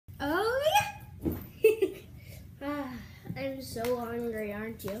so hungry,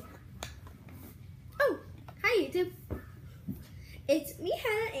 aren't you? Oh, hi YouTube. It's me,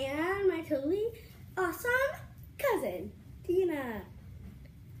 Hannah, and my totally awesome cousin, Tina.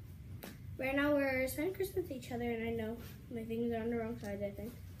 Right now we're spending Christmas with each other, and I know my fingers are on the wrong side, I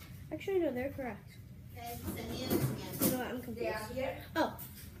think. Actually, no, they're correct. You know what, I'm confused. Oh,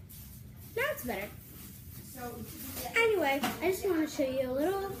 now it's better. Anyway, I just want to show you a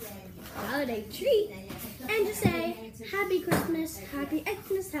little holiday treat and just say Happy Christmas, Happy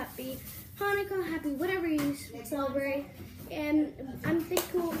Xmas, Happy Hanukkah, Happy whatever you celebrate. And I'm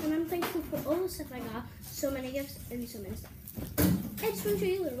thankful for all the stuff I got, so many gifts and so many stuff. I just want to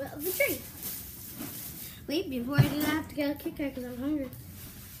show you a little bit of the tree. Wait, before I do that, I have to get a Kit Kat because I'm hungry.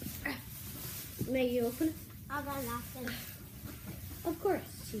 May you open it? I got nothing. Of course,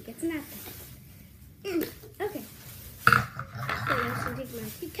 she gets a napkin. Okay. So I'm just gonna take my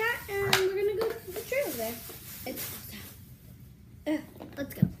Kit Kat and we're gonna go to the tree over there.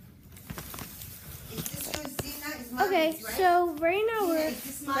 Let's go. Okay, so right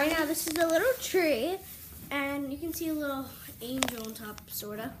now this is a little tree, and you can see a little angel on top,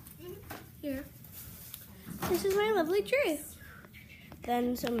 sorta. Here. This is my lovely tree.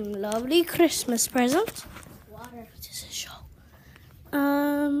 Then some lovely Christmas presents. Water. This is a show.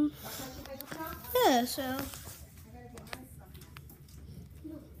 Yeah, so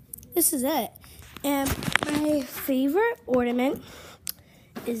this is it. And my favorite ornament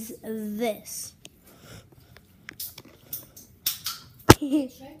is this.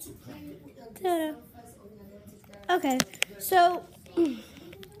 Okay, so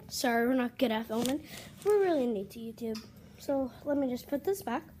sorry we're not good at filming. We're really new to YouTube. So let me just put this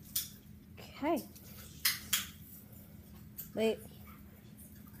back. Okay. Wait.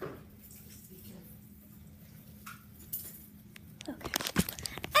 Okay.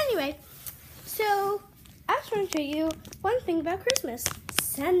 Anyway, so I just want to show you one thing about Christmas.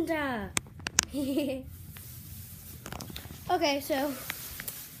 Santa. Okay, so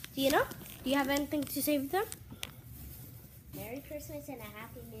do you have anything to say with them? Merry Christmas and a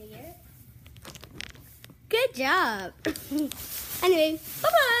Happy New Year. Good job. Anyway,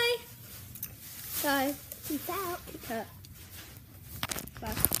 bye-bye. Bye. Peace out.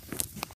 Bye.